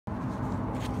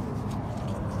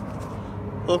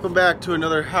Welcome back to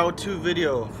another how-to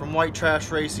video from White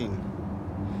Trash Racing.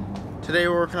 Today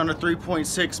we're working on a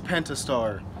 3.6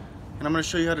 pentastar, and I'm going to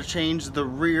show you how to change the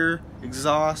rear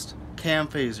exhaust cam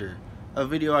phaser, a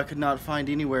video I could not find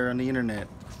anywhere on the internet.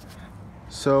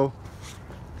 So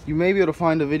you may be able to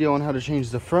find a video on how to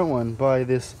change the front one by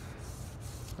this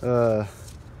by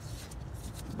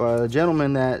a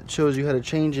gentleman that shows you how to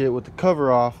change it with the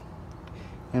cover off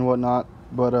and whatnot,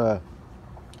 but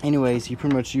anyways, he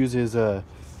pretty much uses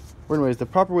anyways, the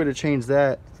proper way to change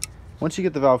that, once you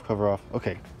get the valve cover off,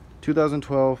 okay,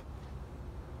 2012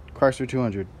 Chrysler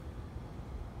 200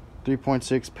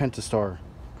 3.6 pentastar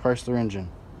Chrysler engine.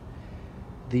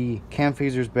 The cam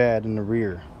phaser is bad in the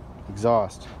rear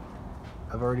exhaust.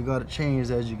 I've already got it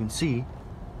changed, as you can see,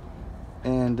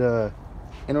 and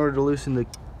in order to loosen the,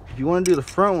 if you want to do the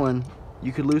front one,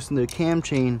 you could loosen the cam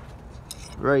chain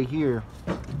right here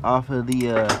off of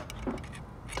the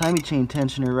timing chain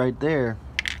tensioner right there.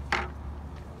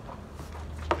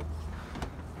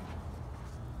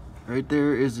 Right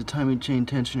there is the timing chain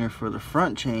tensioner for the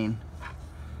front chain,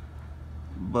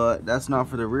 but that's not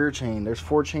for the rear chain. There's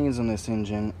 4 chains on this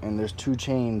engine, and there's 2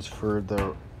 chains for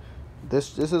the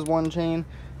this is one chain,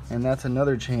 and that's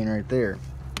another chain right there.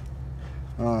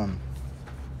 In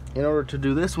order to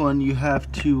do this one, you have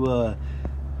to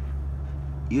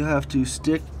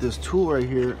stick this tool right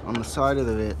here on the side of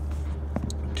it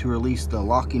to release the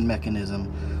locking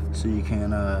mechanism, so you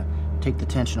can take the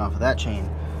tension off of that chain.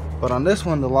 But on this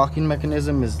one, the locking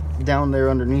mechanism is down there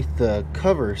underneath the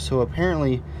cover, so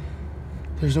apparently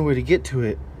there's no way to get to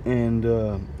it. And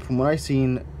from what I've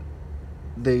seen,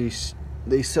 they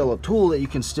sell a tool that you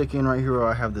can stick in right here where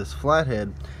I have this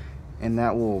flathead, and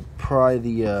that will pry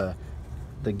the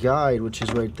guide, which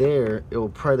is right there. It will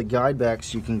pry the guide back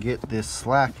so you can get this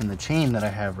slack in the chain that I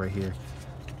have right here.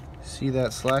 See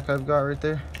that slack I've got right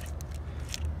there?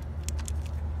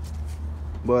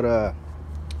 But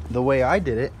the way I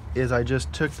did it is I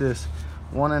just took this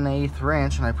 1 1/8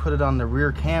 wrench and I put it on the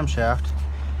rear camshaft,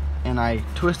 and I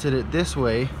twisted it this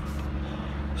way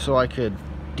so I could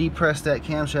depress that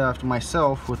camshaft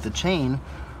myself with the chain.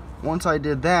 Once I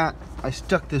did that, I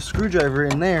stuck this screwdriver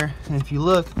in there, and if you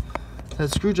look,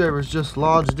 that screwdriver is just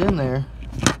lodged in there.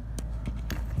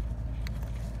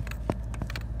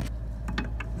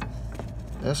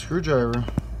 That screwdriver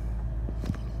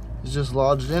is just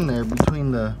lodged in there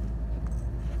between the,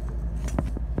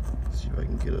 let's see if I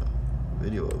can get a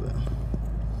video of it.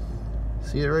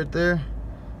 See it right there?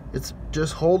 It's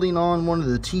just holding on one of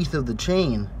the teeth of the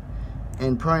chain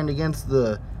and prying against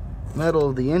the metal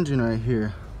of the engine right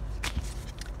here.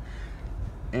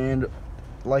 And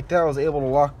like that, I was able to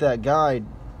lock that guide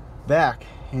back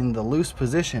in the loose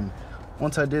position.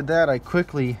 Once I did that, I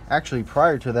quickly, actually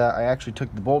prior to that, I actually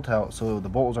took the bolt out, so the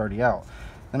bolt was already out.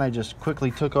 Then I just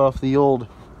quickly took off the old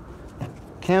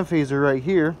cam phaser right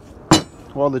here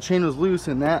while the chain was loose,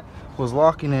 and that was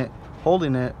locking it,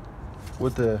 holding it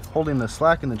with holding the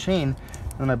slack in the chain.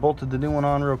 And I bolted the new one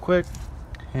on real quick,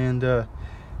 and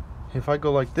if I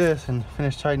go like this and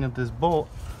finish tightening up this bolt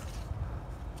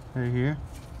right here,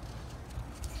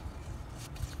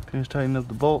 finish tightening up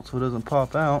the bolt so it doesn't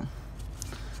pop out,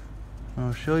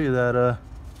 I'll show you that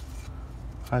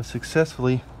I've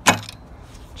successfully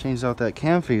changed out that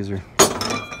cam phaser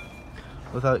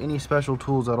without any special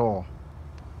tools at all.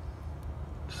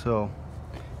 So,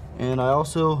 and I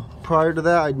also, prior to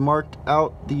that, I'd marked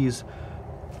out these.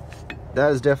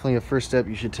 That is definitely a first step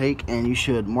you should take, and you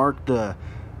should mark the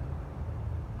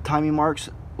timing marks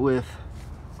with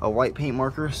a white paint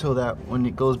marker so that when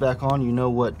it goes back on, you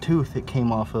know what tooth it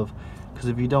came off of, because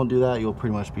if you don't do that, you'll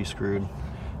pretty much be screwed.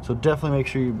 So definitely make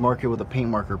sure you mark it with a paint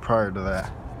marker prior to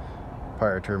that,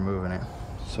 prior to removing it.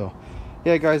 So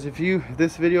yeah guys, if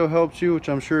this video helped you, which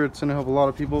I'm sure it's gonna help a lot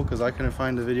of people, because I couldn't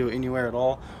find the video anywhere at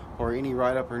all, or any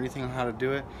write-up or anything on how to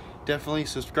do it, definitely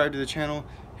subscribe to the channel,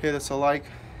 hit us a like,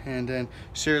 and then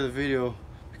share the video,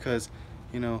 because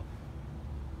you know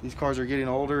these cars are getting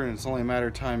older, and it's only a matter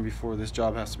of time before this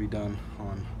job has to be done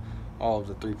on all of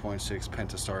the 3.6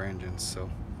 pentastar engines.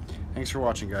 So thanks for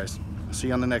watching, guys. I'll see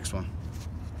you on the next one.